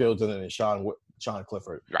Justin Fields and then Sean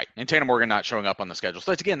Clifford. Right, and Tanner Morgan not showing up on the schedule.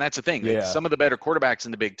 So that's the thing. Yeah. Some of the better quarterbacks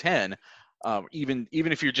in the Big Ten, even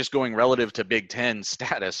if you're just going relative to Big Ten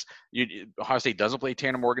status, Ohio State doesn't play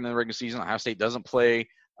Tanner Morgan in the regular season. Ohio State doesn't play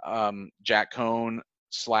Jack Cohn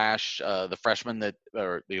 / the freshman that,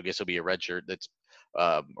 or I guess he'll be a redshirt that's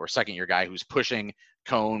or second-year guy who's pushing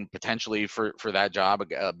Cohn potentially for that job,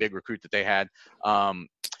 a big recruit that they had.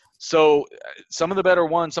 So some of the better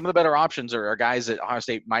options are guys that Ohio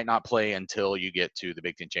State might not play until you get to the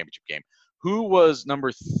Big Ten championship game. Who was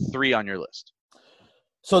number 3 on your list?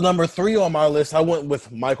 So number 3 on my list, I went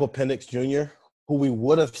with Michael Penix Jr., who we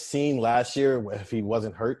would have seen last year if he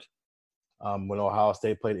wasn't hurt. When Ohio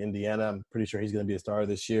State played Indiana, I'm pretty sure he's going to be a starter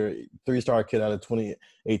this year. 3-star kid out of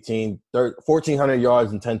 2018, 1,400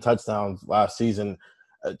 yards and 10 touchdowns last season.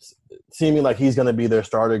 It's seeming like he's going to be their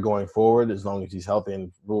starter going forward as long as he's healthy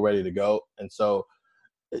and we're ready to go. And so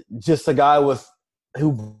just a guy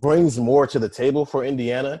who brings more to the table for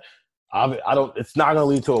Indiana. It's not going to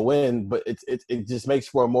lead to a win, but it just makes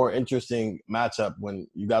for a more interesting matchup when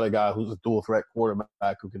you got a guy who's a dual threat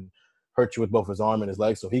quarterback who can hurt you with both his arm and his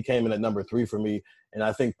leg. So he came in at number 3 for me. And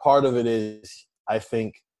I think part of it is,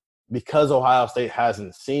 because Ohio State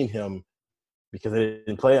hasn't seen him because they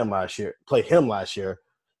didn't play him last year,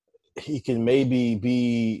 he can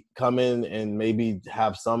maybe come in and maybe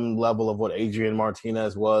have some level of what Adrian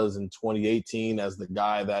Martinez was in 2018 as the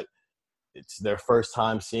guy that it's their first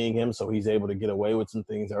time seeing him, so he's able to get away with some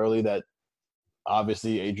things early that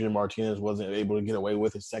obviously Adrian Martinez wasn't able to get away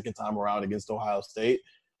with his second time around against Ohio State.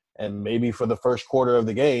 And maybe for the first quarter of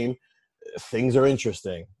the game, things are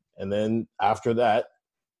interesting. And then after that,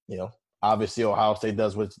 obviously Ohio State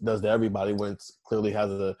does what it does to everybody when it clearly has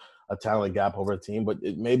a talent gap over a team. But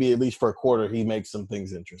maybe at least for a quarter, he makes some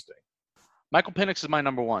things interesting. Michael Penix is my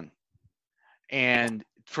number one. And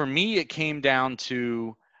for me, it came down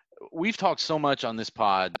to we've talked so much on this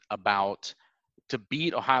pod about to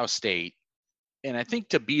beat Ohio State. And I think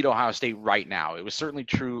to beat Ohio State right now, it was certainly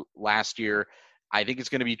true last year. I think it's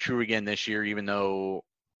going to be true again this year, even though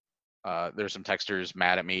there's some texters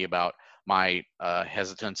mad at me about my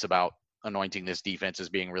hesitance about anointing this defense as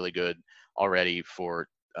being really good already for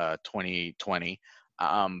 2020.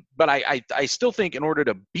 But I still think in order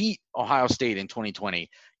to beat Ohio State in 2020,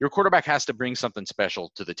 your quarterback has to bring something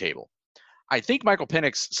special to the table. I think Michael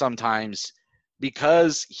Penix sometimes,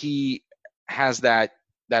 because he has that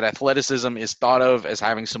athleticism, is thought of as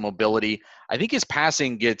having some mobility, I think his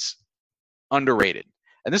passing gets underrated.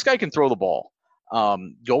 And this guy can throw the ball.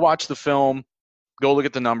 Go watch the film. Go look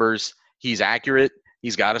at the numbers. He's accurate.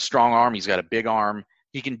 He's got a strong arm. He's got a big arm.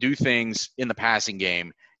 He can do things in the passing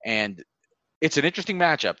game. And it's an interesting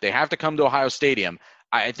matchup. They have to come to Ohio Stadium.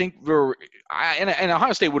 I think and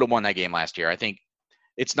Ohio State would have won that game last year. I think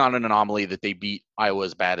it's not an anomaly that they beat Iowa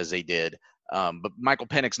as bad as they did. But Michael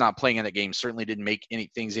Penix not playing in that game certainly didn't make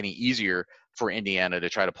things any easier for Indiana to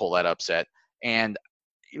try to pull that upset. And,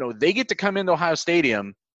 they get to come into Ohio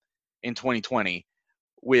Stadium in 2020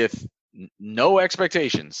 with no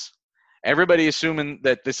expectations. Everybody assuming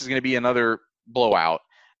that this is going to be another blowout.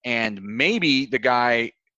 And maybe the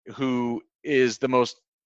guy who is one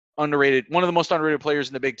of the most underrated players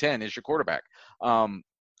in the Big Ten is your quarterback.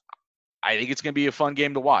 I think it's going to be a fun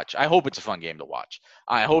game to watch. I hope it's a fun game to watch.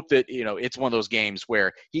 I hope that, it's one of those games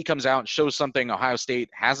where he comes out and shows something Ohio State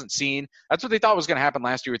hasn't seen. That's what they thought was going to happen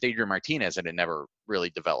last year with Adrian Martinez, and it never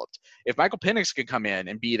really developed. If Michael Penix could come in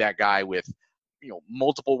and be that guy with,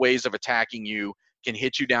 multiple ways of attacking you, can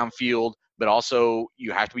hit you downfield, but also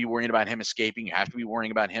you have to be worrying about him escaping. You have to be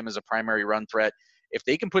worrying about him as a primary run threat. If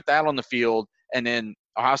they can put that on the field, and then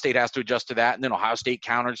Ohio State has to adjust to that, and then Ohio State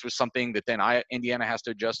counters with something that then Indiana has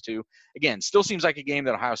to adjust to. Again, still seems like a game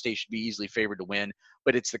that Ohio State should be easily favored to win,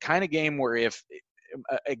 but it's the kind of game where if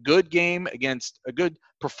a good game against a good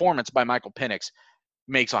performance by Michael Penix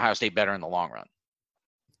makes Ohio State better in the long run.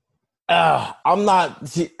 I'm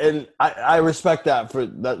not, and I respect that for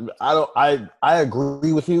that. I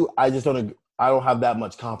agree with you. I don't have that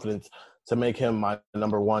much confidence to make him my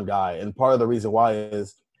number one guy. And part of the reason why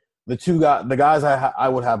is the guys I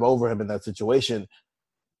would have over him in that situation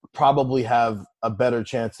probably have a better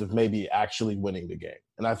chance of maybe actually winning the game.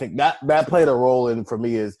 And I think that played a role in, for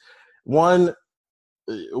me, is one,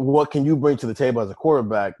 what can you bring to the table as a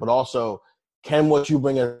quarterback, but also can what you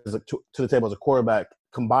bring to the table as a quarterback,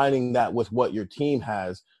 combining that with what your team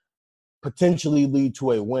has, potentially lead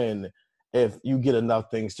to a win if you get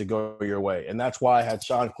enough things to go your way. And that's why I had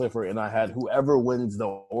Sean Clifford and I had whoever wins the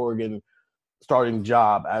Oregon starting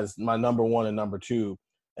job as my number one and number two.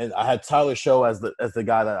 And I had Tyler Show as the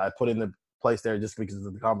guy that I put in the place there just because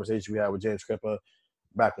of the conversation we had with James Crippa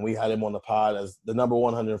back when we had him on the pod as the number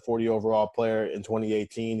 140 overall player in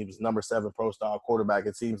 2018. He was number 7 pro-style quarterback.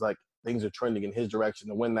 It seems like things are trending in his direction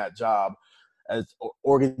to win that job, as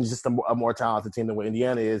Oregon is just a more talented team than what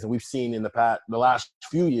Indiana is. And we've seen in the last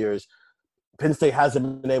few years, Penn State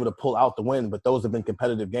hasn't been able to pull out the win, but those have been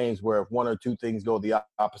competitive games where if one or two things go the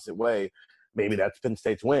opposite way, maybe that's Penn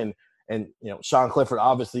State's win. And, Sean Clifford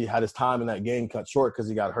obviously had his time in that game cut short because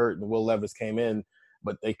he got hurt and Will Levis came in,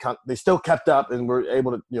 but they still kept up and were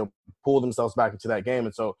able to, pull themselves back into that game.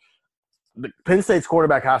 And so the Penn State's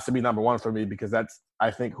quarterback has to be number one for me because that's,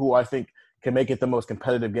 I think, who I think can make it the most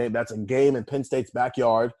competitive game. That's a game in Penn State's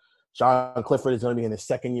backyard. Sean Clifford is going to be in his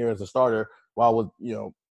second year as a starter, while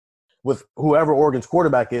with whoever Oregon's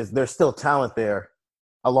quarterback is, there's still talent there,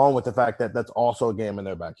 along with the fact that that's also a game in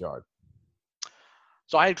their backyard.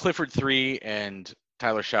 So I had Clifford 3 and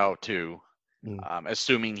Tyler Show 2,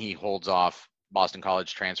 assuming he holds off Boston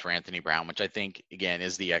College transfer Anthony Brown, which I think, again,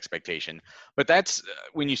 is the expectation. But that's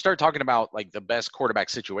when you start talking about like the best quarterback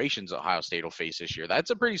situations Ohio State will face this year, that's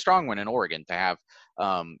a pretty strong one in Oregon to have,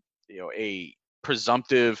 a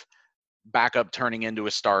presumptive backup turning into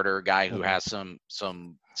a starter, guy who has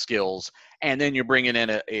some skills, and then you're bringing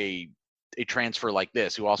in a a transfer like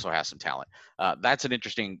this who also has some talent. That's an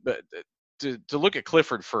interesting. But to look at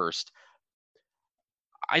Clifford first,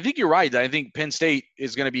 I think you're right. I think Penn State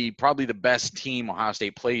is going to be probably the best team Ohio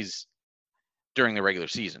State plays during the regular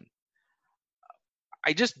season.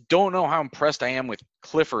 I just don't know how impressed I am with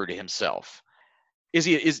Clifford himself. Does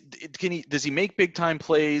he make big time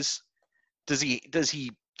plays? Does he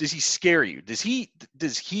scare you? Does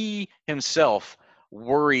he himself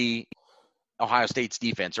worry Ohio State's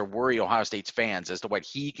defense or worry Ohio State's fans as to what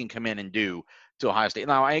he can come in and do to Ohio State?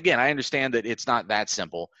 Now, I understand that it's not that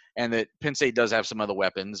simple, and that Penn State does have some other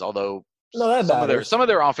weapons, although some of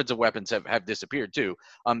their offensive weapons have disappeared too.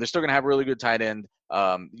 They're still going to have a really good tight end.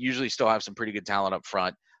 Usually still have some pretty good talent up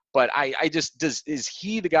front. But is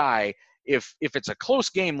he the guy, if it's a close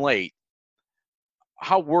game late,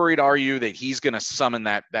 how worried are you that he's going to summon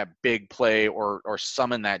that big play or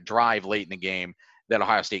summon that drive late in the game that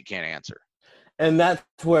Ohio State can't answer? And that's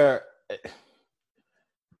why,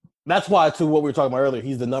 to what we were talking about earlier,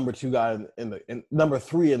 he's the number 2 guy in number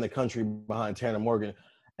 3 in the country behind Tanner Morgan,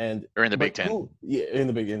 or in the Big Ten. In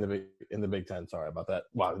the Big Ten. Sorry about that.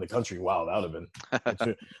 Wow, in the country. Wow, that would have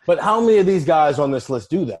been. But how many of these guys on this list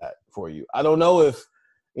do that for you? I don't know if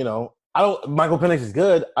Michael Penix is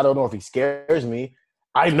good. I don't know if he scares me.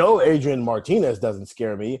 I know Adrian Martinez doesn't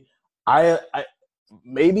scare me.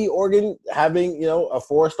 Maybe Oregon having, a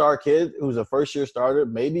 4-star kid who's a first-year starter,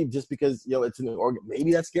 maybe just because, it's in Oregon,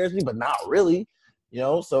 maybe that scares me, but not really,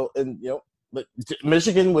 but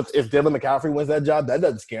Michigan, if Dylan McCaffrey wins that job, that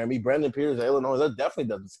doesn't scare me. Brandon Peters, Illinois, that definitely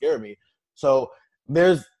doesn't scare me. So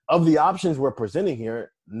of the options we're presenting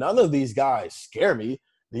here, none of these guys scare me.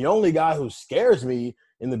 The only guy who scares me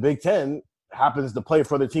in the Big Ten happens to play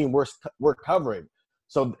for the team we're covering.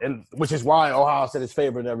 So, which is why Ohio State is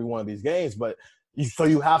favored in every one of these games. But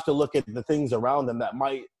you have to look at the things around them that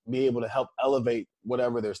might be able to help elevate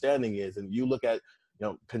whatever their standing is. And you look at,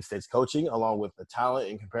 Penn State's coaching along with the talent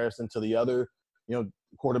in comparison to the other,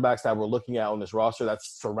 quarterbacks that we're looking at on this roster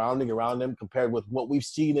that's surrounding around them compared with what we've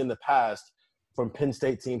seen in the past from Penn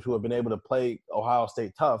State teams who have been able to play Ohio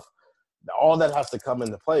State tough. All that has to come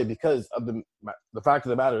into play because of the fact of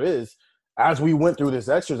the matter is, as we went through this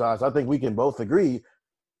exercise, I think we can both agree,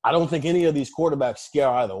 I don't think any of these quarterbacks scare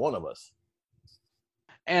either one of us.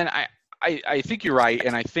 And I think you're right,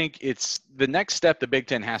 and I think it's the next step the Big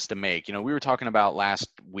Ten has to make. We were talking about last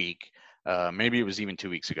week, maybe it was even 2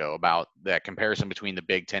 weeks ago, about that comparison between the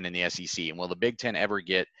Big Ten and the SEC. And will the Big Ten ever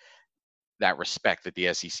get that respect that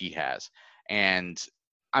the SEC has? And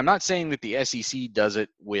I'm not saying that the SEC does it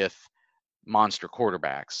with monster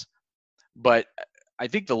quarterbacks, but I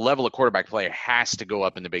think the level of quarterback play has to go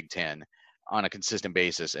up in the Big Ten on a consistent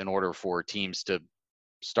basis in order for teams to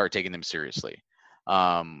start taking them seriously.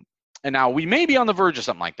 And now we may be on the verge of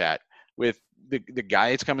something like that with the guy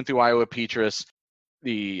that's coming through Iowa, Petrus.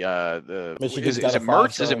 Is it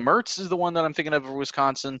Mertz? Is it Mertz is the one that I'm thinking of for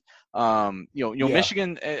Wisconsin?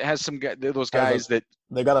 Michigan has those guys that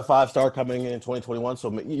they got a 5-star coming in 2021.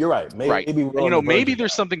 So you're right. Maybe maybe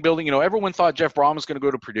there's something building. Everyone thought Jeff Brom was going to go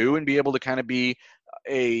to Purdue and be able to kind of be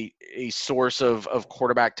a source of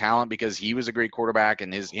quarterback talent because he was a great quarterback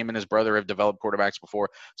and him and his brother have developed quarterbacks before.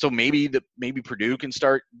 So maybe Purdue can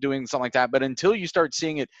start doing something like that. But until you start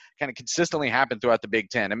seeing it kind of consistently happen throughout the Big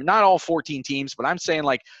Ten, I mean, not all 14 teams, but I'm saying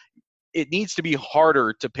like it needs to be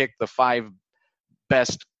harder to pick the 5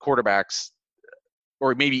 best quarterbacks,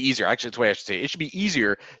 or maybe easier. Actually, that's the way I should say it. It should be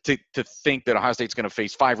easier to think that Ohio State's going to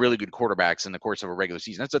face 5 really good quarterbacks in the course of a regular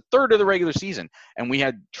season. That's a third of the regular season, and we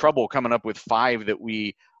had trouble coming up with 5 that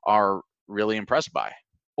we are really impressed by.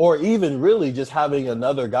 Or even really just having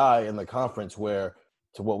another guy in the conference where,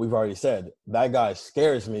 to what we've already said, that guy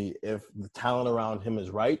scares me if the talent around him is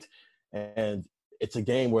right, and it's a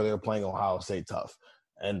game where they're playing Ohio State tough.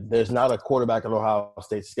 And there's not a quarterback on Ohio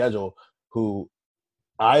State's schedule who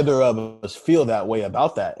either of us feel that way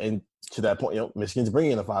about that. And to that point, Michigan's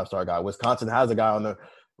bringing in a 5-star guy. Wisconsin has a guy on the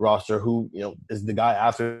roster who, is the guy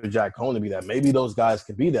after Jack Cohn to be that. Maybe those guys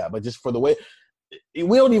could be that. But just for the way –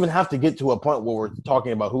 we don't even have to get to a point where we're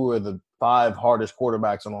talking about who are the 5 hardest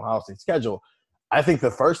quarterbacks on Ohio State's schedule. I think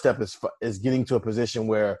the first step is getting to a position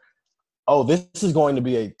where, this is going to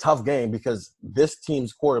be a tough game because this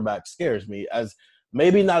team's quarterback scares me, as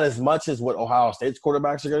maybe not as much as what Ohio State's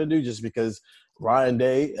quarterbacks are going to do, just because – Ryan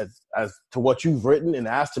Day, as to what you've written and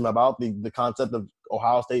asked him about the concept of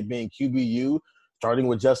Ohio State being QBU, starting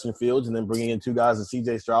with Justin Fields and then bringing in 2 guys,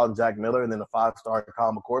 C.J. Stroud and Jack Miller, and then a 5-star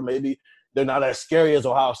Kyle McCord. Maybe they're not as scary as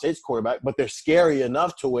Ohio State's quarterback, but they're scary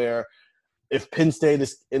enough to where if Penn State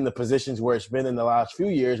is in the positions where it's been in the last few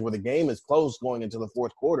years where the game is close going into the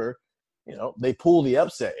fourth quarter, they pull the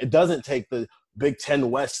upset. It doesn't take the Big Ten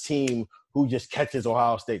West team who just catches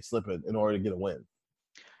Ohio State slipping in order to get a win.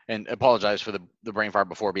 And apologize for the brain fart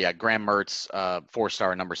before, but yeah, Graham Mertz,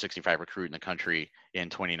 4-star number 65 recruit in the country in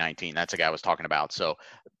 2019. That's a guy I was talking about. So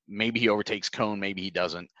maybe he overtakes Cone, maybe he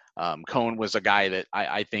doesn't. Cone was a guy that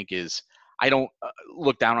I think is – I don't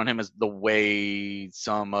look down on him as the way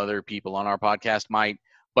some other people on our podcast might,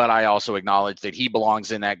 but I also acknowledge that he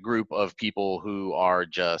belongs in that group of people who are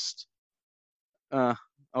just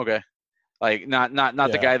okay. Like not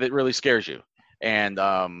the guy that really scares you. And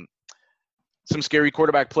some scary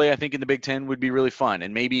quarterback play, I think, in the Big Ten would be really fun.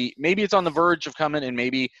 And maybe it's on the verge of coming, and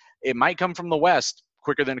maybe it might come from the West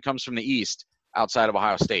quicker than it comes from the East outside of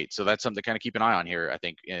Ohio State. So that's something to kind of keep an eye on here, I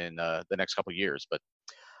think, in the next couple of years. But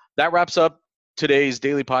that wraps up today's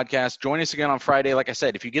daily podcast. Join us again on Friday. Like I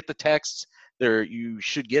said, if you get the texts there, you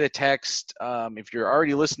should get a text. If you're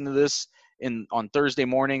already listening to this on Thursday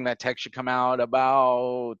morning, that text should come out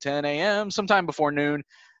about 10 a.m., sometime before noon,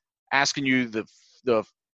 asking you the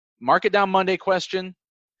Market Down Monday question,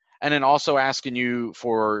 and then also asking you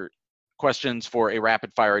for questions for a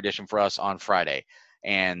rapid fire edition for us on Friday.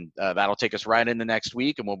 And that'll take us right into next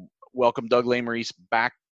week, and we'll welcome Doug Lesmerises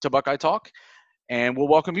back to Buckeye Talk. And we'll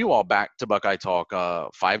welcome you all back to Buckeye Talk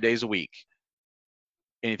 5 days a week.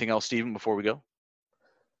 Anything else, Stephen, before we go?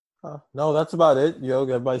 No, that's about it.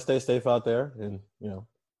 Everybody stay safe out there. And,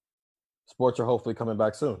 sports are hopefully coming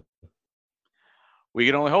back soon. We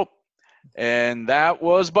can only hope. And that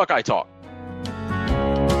was Buckeye Talk.